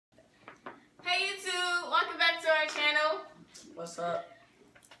What's up?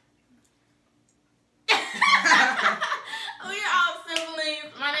 We're all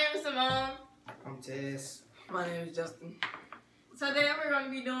siblings. My name is Simone. I'm Tess. My name is Justin. So today we're going to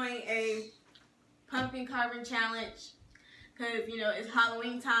be doing a pumpkin carving challenge because, you know, it's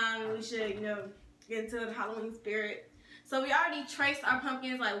Halloween time and we should, you know, get into the Halloween spirit. So we already traced our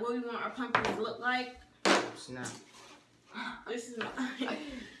pumpkins, like what we want our pumpkins to look like. Snap. This is mine.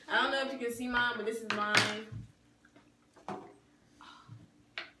 I don't know if you can see mine, but this is mine.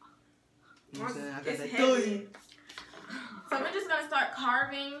 It's heavy. So we're just going to start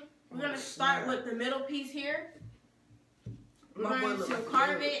carving. We're going to start with the middle piece here. We're going to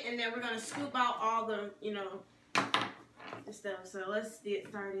carve it, and then we're going to scoop out all the, you know, the stuff. So let's get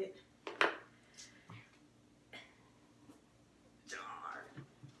started.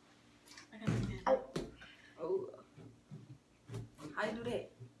 Oh. How you do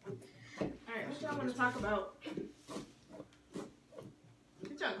that? Alright, what y'all want to talk about?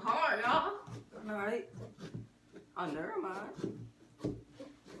 It's done hard, y'all. Alright. Oh, never mind.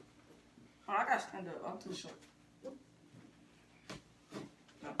 Oh, I gotta stand up. I'm too short.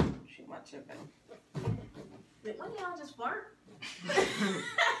 No, shoot my chip back. Did one of y'all just fart?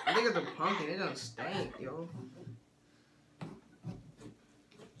 I think it's a pumpkin. It doesn't stink, yo.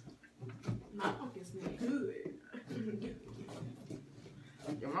 My pumpkin smells good.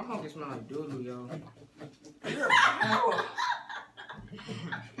 Yo, my pumpkin smell like doodle, yo.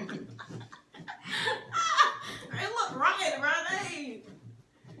 It look right, right?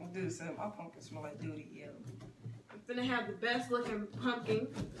 Dude said my pumpkin smell like duty, yo. I'm gonna have the best looking pumpkin.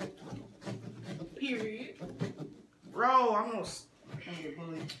 Period. Bro, I'm gonna get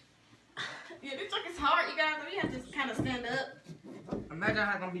bullied. Yeah, this truck is hard, you guys. We have to kind of stand up. Imagine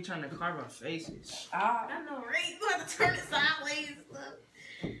how I'm gonna be trying to carve our faces. Ah. I know, right? You have to turn it sideways and stuff.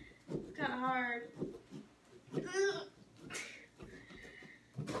 It's kind of hard.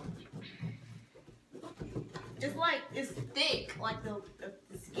 It's like, it's thick, like the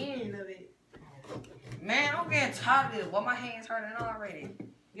skin of it. Man, I'm getting tired of it. Well, my hands hurting already.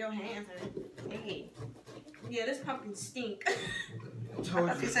 Your hands hurt. Hey. Yeah, this pumpkin stink. Told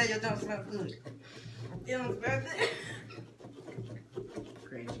You you. said your don't smell good. It don't smell good.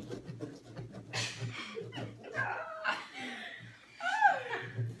 Crazy.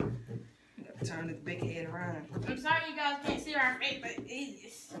 Turn this big head around. I'm sorry you guys can't see our face, but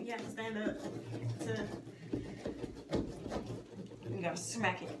it's, you have to stand up to... You gotta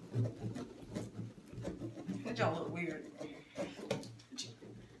smack it. That y'all look weird.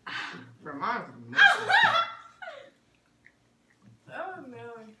 Bro, mine's Oh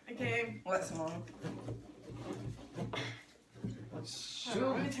no. Okay. What's wrong? Hold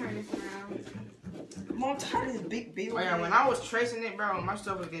on, let me turn this around. Mom, tired of this big bill. Oh yeah, when I was tracing it, bro, my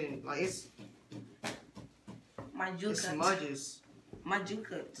stuff was getting like it smudges. My juke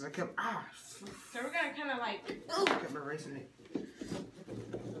cuts. So I kept So we're gonna kind of like... I kept erasing it.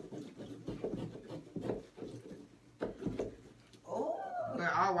 Oh.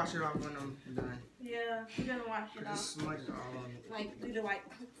 But I'll wash it off when I'm done. Yeah, we're gonna wash it Cause it off. smudges all on it. Like, do the like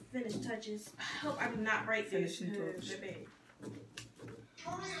finish touches. I hope I do not break this. Finishing touch. Baby.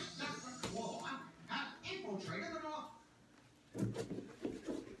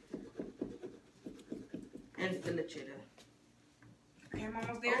 And finish it. Okay, I'm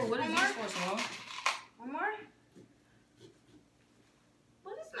almost there. Oh, what is One this more? for, Mom? One more?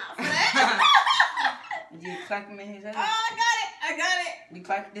 What is not for that? Did you clap him in his head? Oh, I got it! I got it! You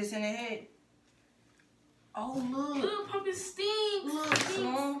clap this in the head. Oh, look. Ooh, pumpkin stinks. Look,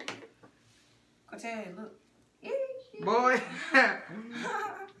 Mom. I tell you, look. Boy.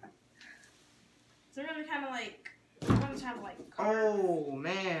 So we're gonna kind of like, I'm gonna try to like carve Oh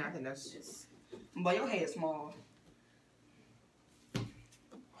man, I think that's this. But your head's small.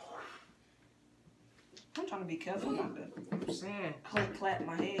 I'm trying to be careful not to I'm saying. clap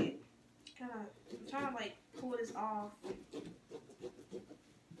my head. Kind of, I'm trying to like pull this off.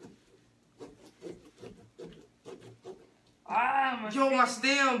 Ah, my Yo, my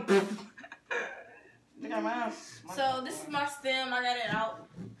stem. Look at mine. So this is my stem. I got it out,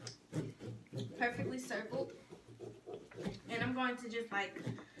 perfectly circled, and I'm going to just like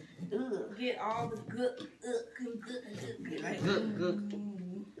get all the good. Like, Good.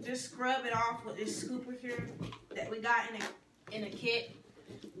 Just scrub it off with this scooper here that we got in a kit,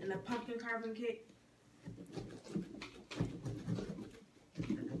 in a pumpkin carving kit.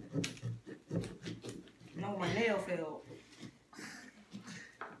 no, my nail fell.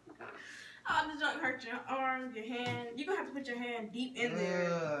 Oh, this don't hurt your arm, your hand. You're gonna have to put your hand deep in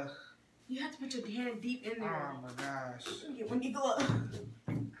there. You have to put your hand deep in there. Oh my gosh. When you go up.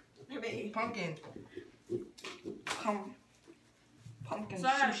 Hey, baby. Pumpkin. Come. pumpkin So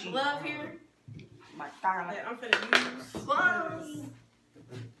I got a sushi. glove here My darling. that I'm finna use. Gloves.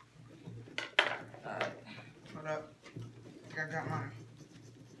 Hold up. I think I got mine.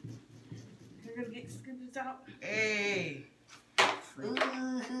 We're gonna scoop this out. Hey. Ooh.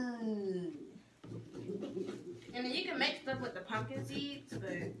 And then you can make stuff with the pumpkin seeds,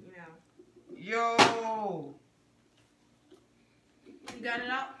 but you know. Yo. You got it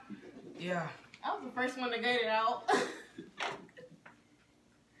out? Yeah. I was the first one to get it out.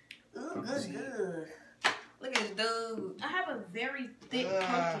 Ooh, good. Look at this dude. I have a very thick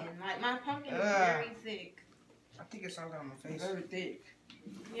pumpkin. Like my pumpkin is very thick. I think it's something on my face. Very thick.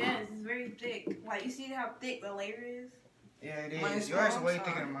 Yes, it's very thick. Like you see how thick the layer is? Yeah, it Mine's is. Yours is small, way son.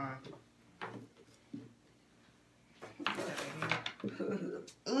 thicker than mine.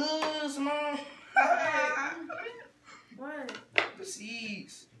 Ooh, small. What? The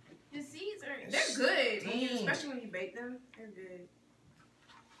seeds. The seeds they're good. When you, Dang. especially when you bake them. They're good.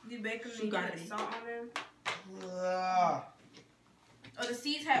 You bake them and You you got put it. salt on them. Ugh. Oh, the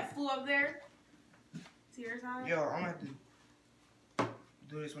seeds have flew up there. See your side? Yo, I'm gonna have to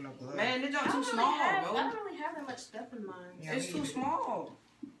do this when I'm glove. Man, this I junk don't too really small, have, bro. I don't really have that much stuff in mine. Yeah, It's me too either. small.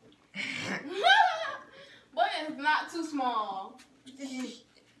 But it's not too small.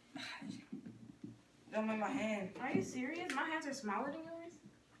 Don't make my hand. Are you serious? My hands are smaller than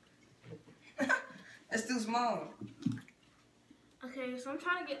yours? It's too small. Okay, so I'm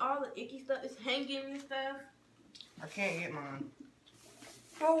trying to get all the icky stuff. It's hanging and stuff. I can't get mine.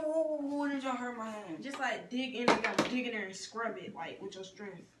 Oh, what did y'all hurt my hand? Just like dig in there, you gotta dig in there and scrub it like with your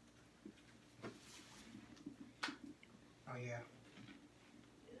strength. Oh yeah.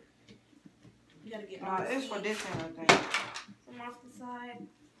 You gotta get Nah, all the it's for seeds this hand, I think. from off the side.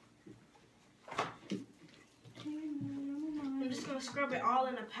 I'm just gonna scrub it all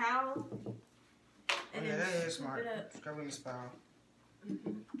in a pile. Oh, yeah, that is scoop smart. it up. Scrubbing the spine.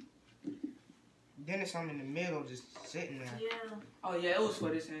 Then it's something in the middle just sitting there. Yeah. Oh, yeah, it was for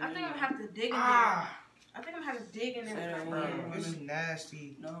this hand. I think I'm gonna have to dig in there. Ah! I think I'm gonna have to dig in there Say that with my word. hand. This is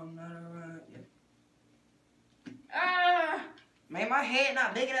nasty. No, not around. Yeah. Ah! Man, my head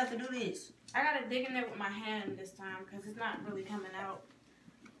not big enough to do this. I gotta dig in there with my hand this time because it's not really coming out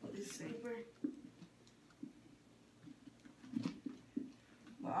with this paper.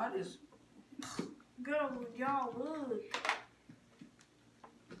 But I just... Girl, y'all look.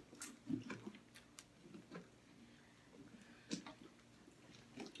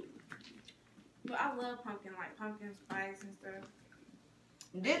 But I love pumpkin, like pumpkin spice and stuff.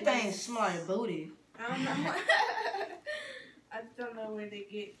 This thing smell like booty. I don't know. I just don't know where they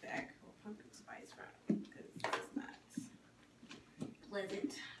get the actual pumpkin spice from because it's not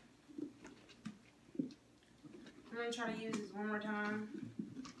pleasant. I'm gonna try to use this one more time.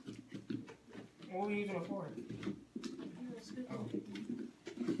 What were you using it for?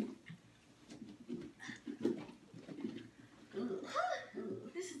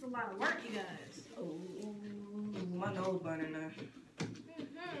 This is a lot of work, you guys. Ooh, my nose burning now.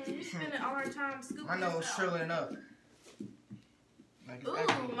 We're spending all our time scooping My nose this out. shriveling up. Like it's Ooh,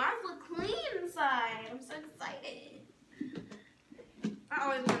 actually- mine look clean inside. I'm so excited. I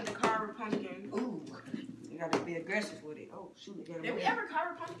always wanted to carve a pumpkin. Ooh, you gotta be aggressive with it. Oh, shoot, they got it. Did we ever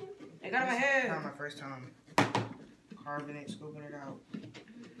carve a pumpkin? They got my Not head. my first time carving it, scooping it out.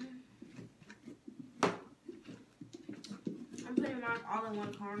 I'm putting mine all in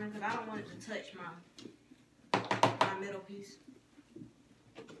one corner because I don't want it to touch my middle piece.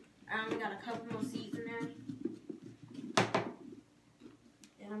 I only got a couple more seeds in there.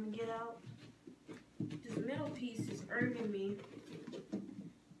 And I'm gonna get out. This middle piece is irking me.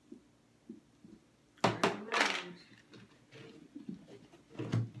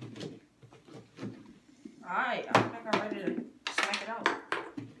 Alright, I think I'm ready to smack it out.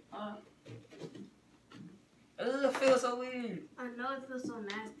 It feels so weird. I know it feels so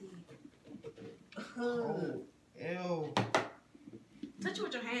nasty. Oh, ew. Touch it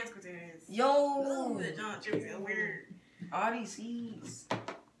with your hands because it is. Yo, Ooh, the junk feels so weird. all these seeds.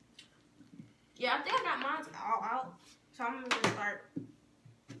 Yeah, I think I got mine all out. So I'm gonna start.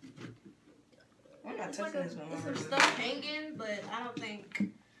 I'm not It's touching like this one. it's some stuff hanging, but I don't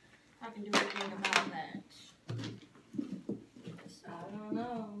think I can do anything about that. So, I don't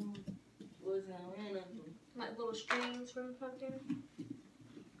know. What's that? like little strings from the pumpkin.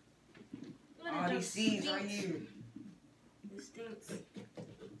 Look at All that these seeds stinks. right here. It stinks.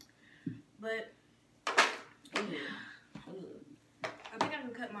 But Ooh. I think I can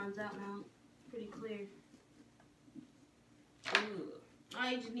cut mine out now. Pretty clear. Ooh. All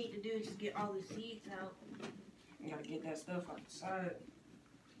you just need to do is just get all the seeds out. You gotta get that stuff out the side.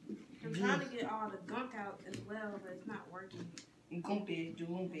 I'm trying to get all the gunk out as well, but it's not working. Gumpy,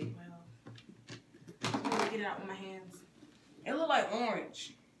 Jumpy. Well, I'm gonna get it out with my hands. It look like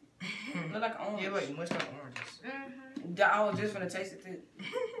orange. It look like orange. Yeah, like mushed up oranges. I was just gonna taste it too.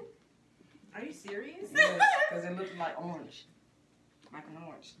 Are you serious? Yes, because it looks like orange. Like an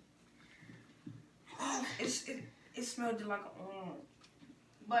orange. Oh, it smelled just like an orange.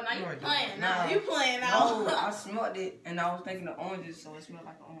 But now you No, playing. nah. Now you playing now. No, I smelled it and I was thinking of oranges, so it smelled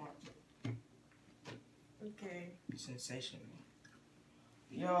like an orange. Okay. Sensational.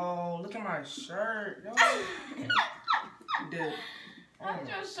 Yo, look at my shirt. Yo. Dude. How'd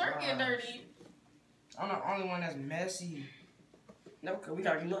your shirt get dirty? I'm the only one that's messy. No, because we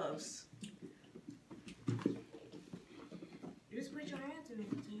got gloves. You just put your hands in it,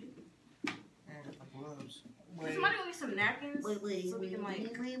 dude. I got the gloves. Can somebody go get some napkins? So we can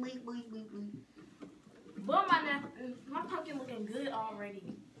like. Boy, my pumpkin looking good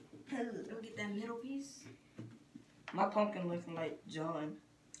already. Let me get that middle piece. My pumpkin looking like John.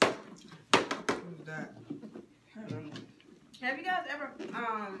 Who's that? I don't know. Have you guys ever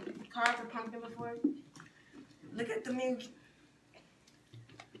carved a pumpkin before? Look at the mink.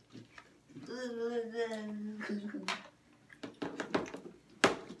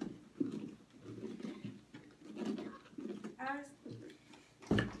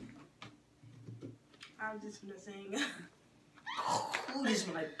 I was just gonna sing. Ooh, this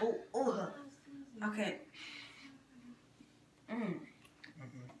one like, oh. Okay.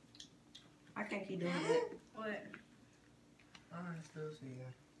 I can't keep doing that. What? I still see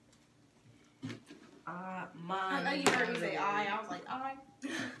you. Mine. I know you heard me say I was like, I.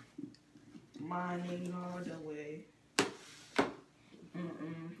 Mine ain't all the way.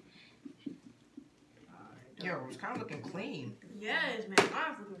 Yo, it's kind of looking clean. Yes, man.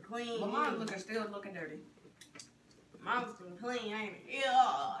 Mine's looking clean. But mine's still looking dirty. Mine's looking clean, ain't it?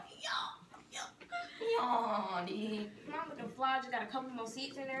 Yeah. Yaw, dude. Mine's looking fly. Just got a couple more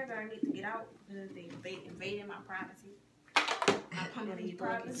seats in there that I need to get out because they invaded my privacy. My pumpkin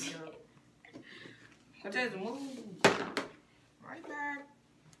privacy. Cortez, move. Right back.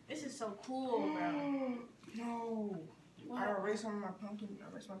 This is so cool, bro. No. What? I erased some of my pumpkin.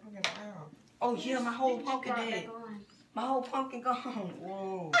 I erased my pumpkin out. Oh yeah, my whole pumpkin Brought dead. back on. My whole pumpkin gone.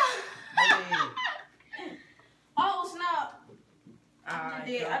 Whoa. Oh snap! I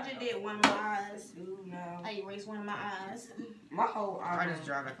I just did one of my eyes. do now. I erased one of my eyes. My whole I just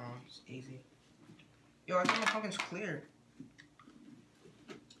drive back on. It's easy. Yo, I think my pumpkin's clear.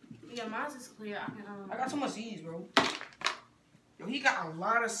 Yeah, mine's is clear. I got too much seeds, bro. Yo, he got a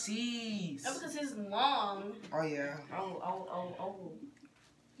lot of seeds. That's because it's long. Oh, yeah. Oh.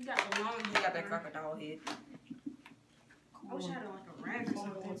 You got the long He head. got that crocodile head. I wish I had like a rag or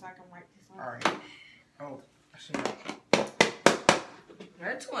something so I can wipe this off. Alright. Oh, I see that.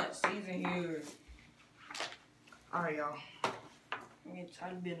 There's too much seeds in here. Alright, y'all. I'm getting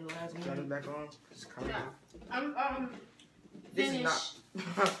tired of being the last Got it one. back on. It's coming Yeah. out. This is Finished.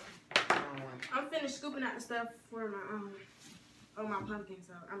 not. I'm finished scooping out the stuff for my my pumpkin,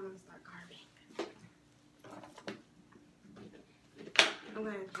 so I'm gonna start carving. I'm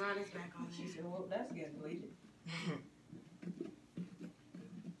gonna draw this back on She there. said, well, that's getting bleeded.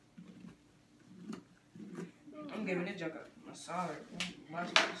 I'm giving this junk a massage. Watch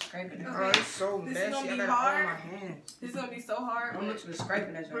it scraping it. Oh, it's so This is messy. gonna I be got it all hard. in my hands. This is gonna be so hard. I'm looking at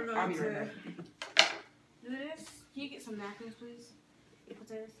scraping that We're junk. I'll going be right to back. do this. Can you get some napkins, please? Put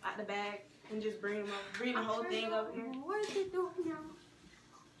this out the bag and just bring them over. Bring the whole thing over here. What is it doing now?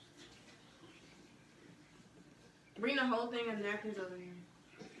 Bring the whole thing of napkins over here.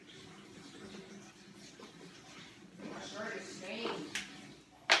 My shirt is stained.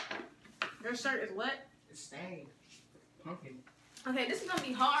 Your shirt is what? It's stained. Pumpkin. Okay, this is gonna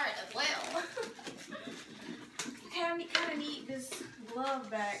be hard as well. Okay, I kind of need this glove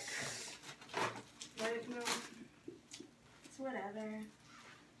back. But you know, it's whatever.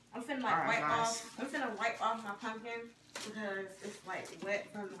 I'm finna like Alright, wipe nice. off. I'm finna wipe off my pumpkin because it's like wet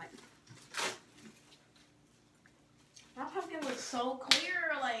from like. My pumpkin looks so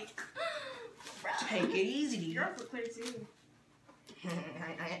clear, like. Bruh. Take it easy. Yours look clear too.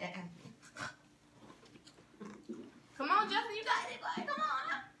 Come on, Justin, you got it. Like, come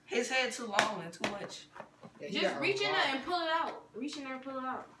on. His head too long and too much. Yeah, he Just got a reach in lot. there and pull it out. Reach in there and pull it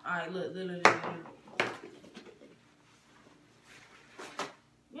out. Alright, look.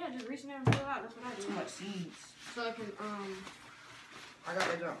 Yeah, just reach in there and pull it out. That's what I do. Too much seeds. So it can I got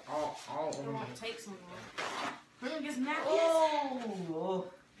that junk all it over me. won't take so long. We're gonna get some napkins. Oh.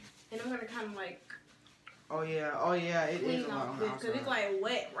 And I'm gonna kind of like Oh yeah, it is clean a lot off on the this because it's outside. like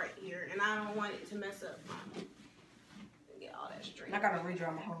wet right here, and I don't want it to mess up. Get all that straight. I gotta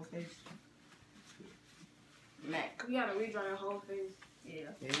redraw my whole face. Mac. You gotta redraw your whole face. Yeah.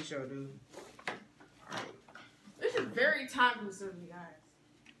 Yeah, you sure do. This is very time consuming,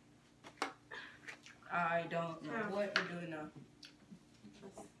 guys. I don't know what we're doing now.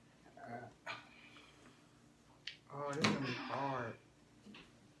 Oh, this is gonna be hard.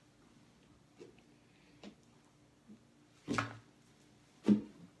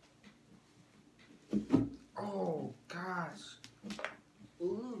 Oh gosh.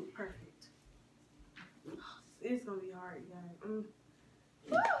 Ooh, perfect. It's gonna be hard, you guys.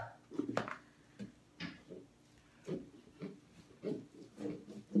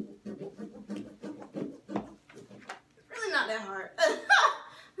 It's really not that hard.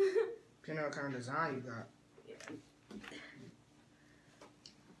 Depending on what kind of design you got.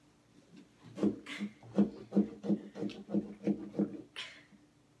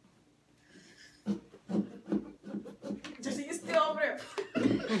 Jesse, you still over there.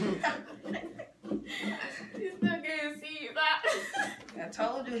 You still getting seeds. I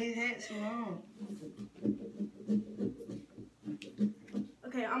told you his head's too long.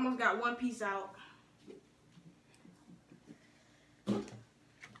 Okay, I almost got one piece out.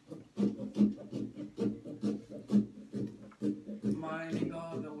 Mining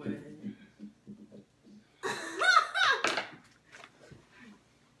all the way.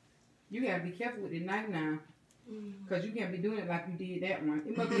 You gotta be careful with the knife now. Because you can't be doing it like you did that one.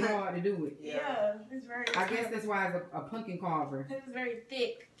 It must be hard to do it. Yeah, it's very. I guess that's why it's a pumpkin carver. It's very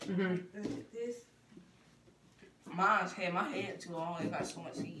thick. Mm-hmm. This. Mine's head, my head too long. It got so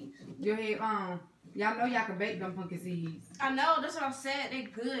much seeds. Your head on. Y'all know y'all can bake them pumpkin seeds. I know, that's what I said. They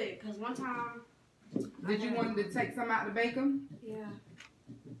good. Because one time. Did you want to take some out to bake them? Yeah.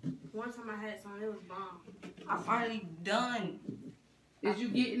 One time I had some, it was bomb. I finally done. Is you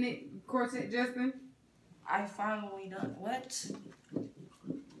getting it, Corset Justin? I finally done. What?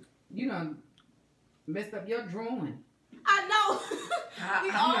 You done messed up your drawing. I know. We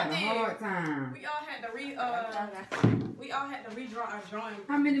You all had a did. hard time. We all had to redraw our drawing.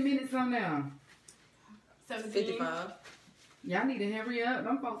 How many minutes on there? 17. 55. Y'all need to hurry up.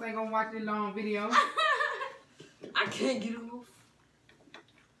 Them folks ain't gonna watch this long video. I can't get it off.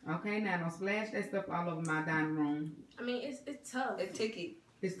 Okay, now don't splash that stuff all over my dining room. I mean, it's tough. A ticket.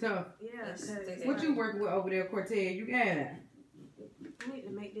 It's tough. Yeah, It's 'cause thick. What you working with over there, Cortez? You got it. I need to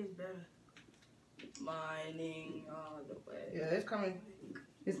make this better. Mining all the way. Yeah, it's coming.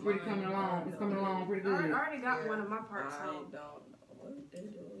 It's pretty coming along. It's coming along pretty I good. already got Yeah. one of my parts I don't out. know what they're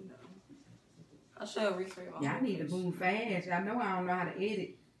doing now. I should recreate my Y'all need to focus. move fast. Y'all know I don't know how to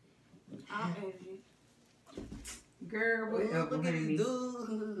edit. I'll edit it. Girl, whatever, Look at honey. this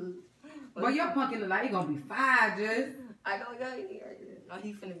dude. Boy, your pumpkin look like it gonna be fire, just. I know, yeah, right there. No,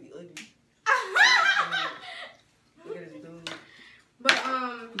 he finna be ugly. Look at this dude.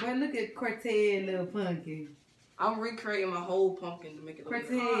 But Boy, look at Cortez, little pumpkin. I'm recreating my whole pumpkin to make it look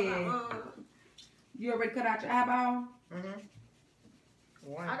Cortez, good. you already cut out your eyeball? Mm-hmm.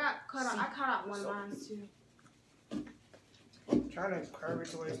 One. I cut out one of mine too. Trying to curve it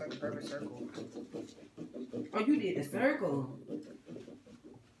to where it's like a perfect circle. Oh, you did the circle.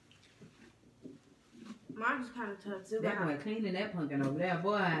 Mine's kind of tough too. That boy cleaning that pumpkin over there,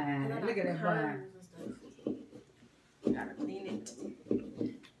 boy. Look at that boy. Gotta clean it.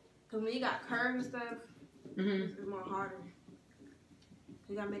 Cause when you got curves and stuff, Mm-hmm. it's more harder.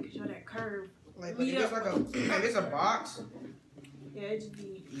 You gotta make sure that curve. Like, but it's like a, like it's a box. Yeah, it just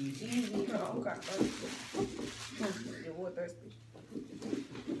be. Easy. Oh, I'm kind of thirsty. You're more thirsty.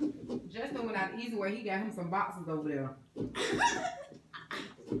 Justin went out the easy way. He got him some boxes over there.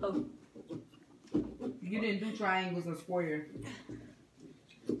 Oh, You didn't do triangles or square.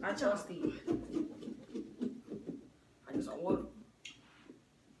 I trust you. I just don't want it.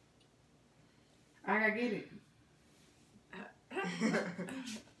 I gotta get it.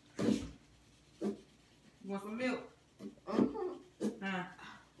 You want some milk? Huh?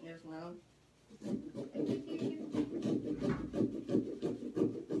 Yes, ma'am.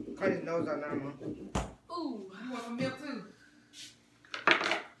 Cut his nose out now, man. Ooh. You want some milk too?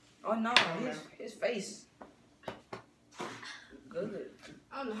 Oh no, his face. Good.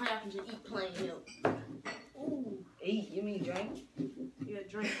 I don't know how y'all can just eat plain milk. Ooh. Eat, you mean drink? Yeah,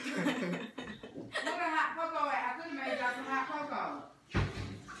 drink. Where the hot cocoa at? I could have made y'all some hot cocoa.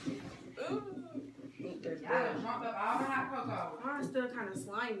 Ooh. There's Y'all done drunk up all the hot cocoa. Mine's still kind of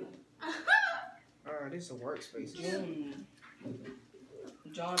slimy. This is a workspace.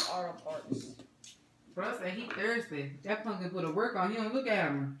 John Auto Parts. Bro said he thirsty. That pumpkin put a work on him. Look at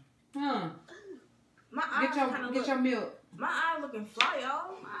him. Huh? My eyes Get your milk. My eye looking fly,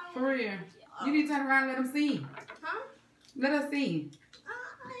 y'all. For real. You need to turn around and let them see. Huh? Let us see. I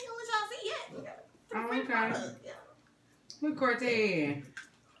ain't gonna let y'all see yet. Oh, Free okay. product, yeah. Look, Cortez.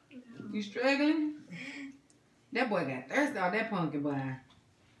 You struggling? That boy got thirsty off that pumpkin, boy.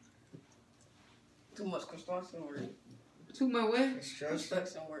 Too much construction work. Too much what?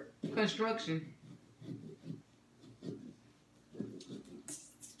 Construction work. Construction.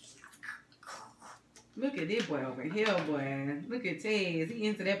 Look at this boy over here, boy. Look at Tez. He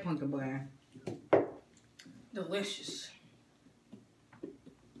into that pumpkin, boy. Delicious.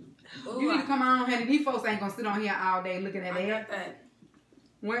 You need to come on, honey. These folks ain't gonna sit on here all day looking at I that. got that.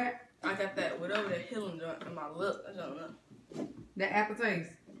 What? I got that. Whatever that healing joint in my lip. I don't know. That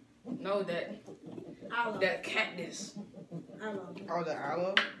aftertaste. No, that cactus. Aloe. Oh, the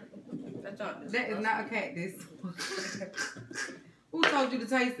aloe? That's not. That is not a cactus. Who told you to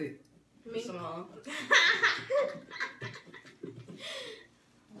taste it? Me. Somehow.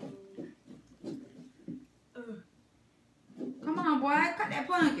 Come on, boy. Cut that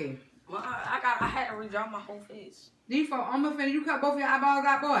pumpkin. Well, I had to redraw my whole face. These folks, I'm finna you cut both of your eyeballs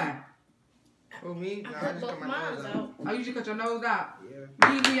out, boy. Who, me? I Nah, I cut just both cut my mine nose out. out. Oh, you should cut your nose out. Yeah.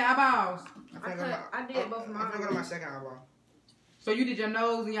 You didn't do your eyeballs. I did both I'm mine. gonna go to my second eyeball. So you did your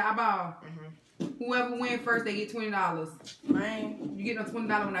nose and your eyeball. Mm-hmm. Whoever win first, they get $20. Man, You get them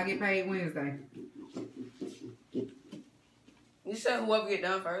 $20 when I get paid Wednesday. you said whoever get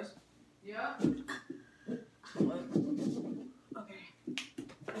done first. Yeah. What? Okay.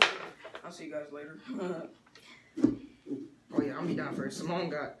 I'll see you guys later. Oh, yeah, I'm be down first. Simone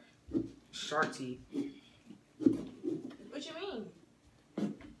got shark teeth. What you mean?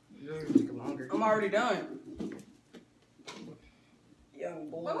 It'll take longer. I'm already done. Young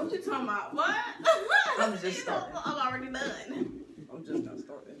boy. What you talking about? What? I'm just starting. I'm already done. I'm just not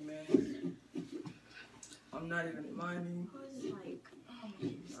starting, man. I'm not even minding. Like,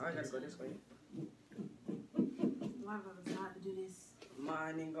 I gotta go this way. why have I decided to do this?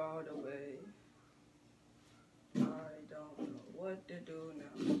 Minding all the way. I don't know what to do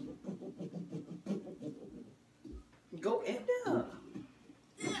now. Go in there.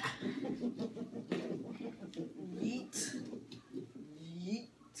 Yeet. Yeet.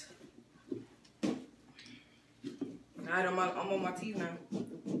 Alright, I'm on my teeth now.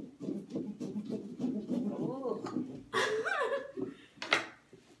 Oh.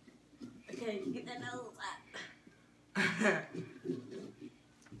 Okay, get that nose out.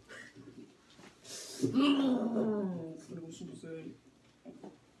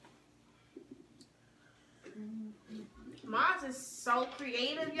 Mine's is so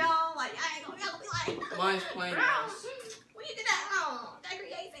creative, y'all. Like, I ain't gonna be like, Mine's plain girl, ass. when you did that wrong, that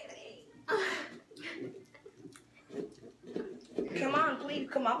creativity. Come on, please,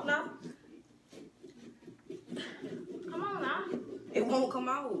 come out now. Come on now. It won't come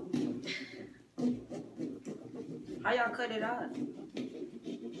out. How y'all cut it out?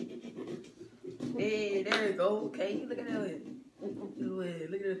 Hey, there you go. Okay, look at that. Look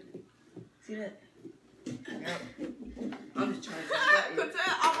at it. See that? Yep. I'm just trying to distract you.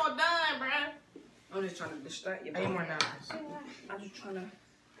 I'm almost done, bruh. I'm just trying to distract you, 8 boy. more knives. I'm just trying to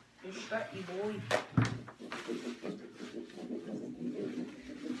distract you, boy.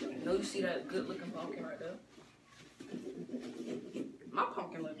 I know you see that good looking pumpkin right there. My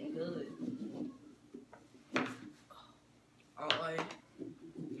pumpkin looking good. Alright.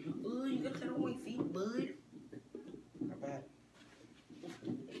 Ooh, you got that on my feet, bud. Not bad.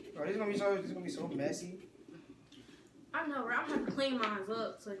 Bro, this is gonna be so messy. I know, right? I'm gonna have to clean mine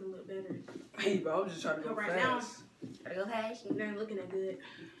up so it can look better. Hey, bro, I'm just trying to go Right fast. Gotta go fast. They ain't looking that good.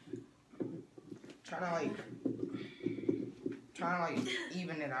 Trying to like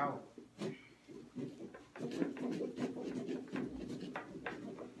even it out.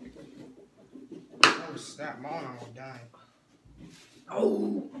 Oh snap, my arm almost done.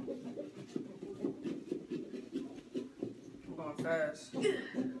 Oh! I'm going fast.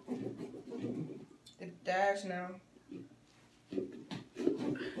 It's dash now.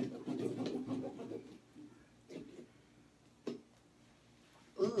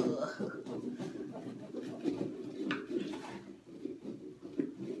 Ugh.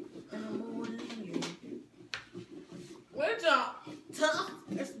 Good job. Tough.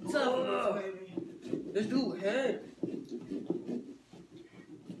 It's tough, baby. This dude head.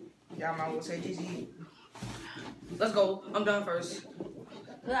 Y'all might well say GG. Let's go. I'm done first.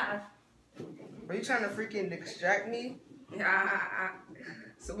 Are you trying to freaking distract me?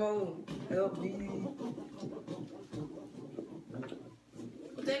 Simone, help me.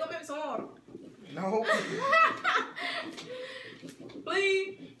 They gonna make some more. No.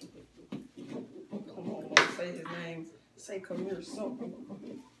 Please. Come on, man. Say his name. Say come here, something.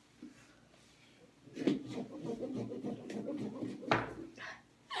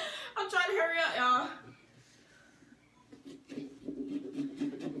 I'm trying to hurry up, y'all.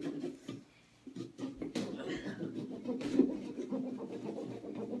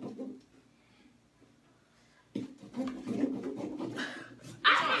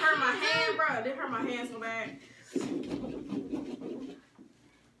 bro. They hurt my hands so bad.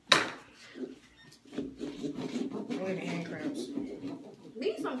 I'm getting hand cramps.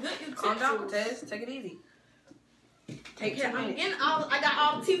 Need some good utensils. Calm down, Tess. Take it easy. Take 10 I'm minutes. getting I got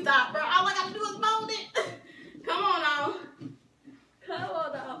all the teeth out, bro. All I gotta do is mold it. Come on now. Come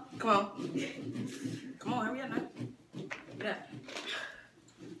on now. Come on. Come on, hurry up now. Yeah.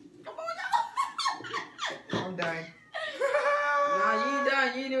 Come on I'm done. Nah, you ain't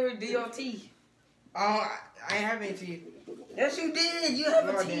done. You didn't do your teeth. Oh, I ain't have any teeth. Yes, you did. You have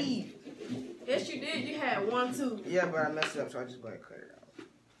No, a I didn't. teeth. Yes, you did. You had 1, 2. Yeah, but I messed it up, so I just go ahead and cut it out.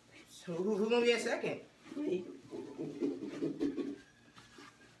 So who gonna be in second? Me.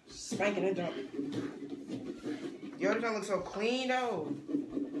 Spanking and jump. Yo, this don't look so clean though.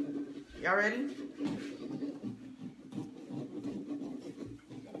 Y'all ready?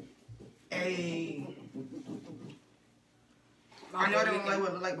 Hey. I know they don't like what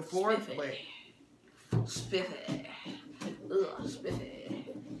it looked like before, Spiffy. but Spiffy. Ugh, spiffy.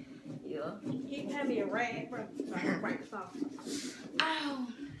 Yeah. He had me a rag, bro. So I can wipe this off. Ow.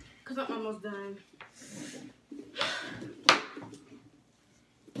 Because I'm almost done.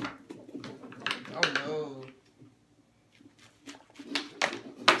 oh no.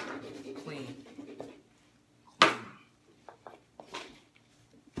 Clean.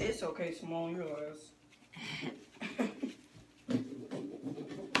 It's okay, Simone. You're yours.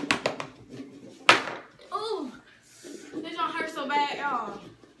 Ooh. This don't hurt so bad, y'all.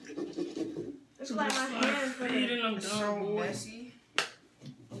 It's like my hands. I'm It's so messy.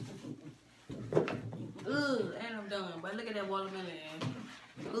 Ugh, and I'm done. But look at that watermelon.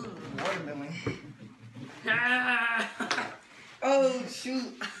 Ugh. Watermelon. Oh,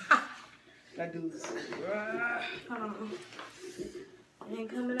 shoot. That dude's. Hold on. It ain't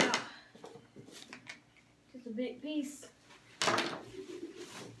coming out. Just a big piece.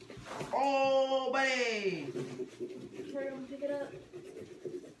 Oh, buddy. We're gonna pick it up.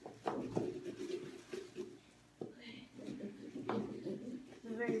 It's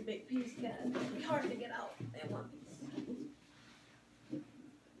a very big piece, guys. It'll be hard to get out at one piece.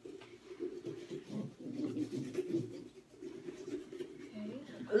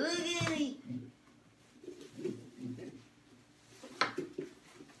 Ugly.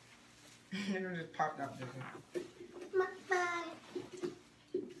 It just popped out there. My body.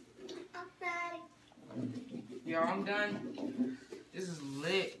 My body. Yo, I'm done. This is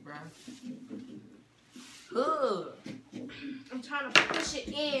lit, bro. Ugh. I'm trying to push it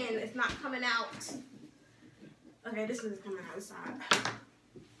in. It's not coming out. Okay, this one's coming out the side.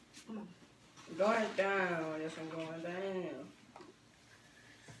 Come on. Going down. Yes, I'm going down.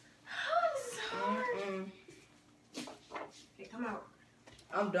 Oh, this is hard. Okay, come out.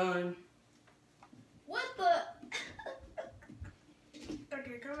 I'm done. What the?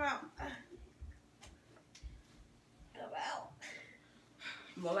 Okay, come out. Come out.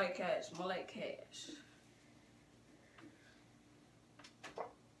 More like cash. More like cash.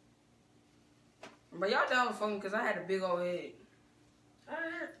 But y'all down for me because I had a big old head.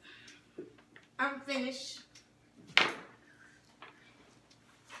 Alright. I'm finished.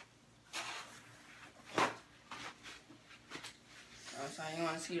 So you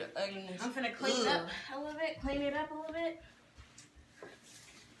want to see the ugliness? I'm finna clean it up a little bit. Clean it up a little bit.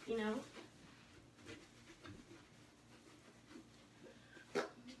 You know.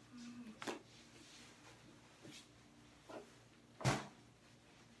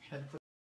 Had to put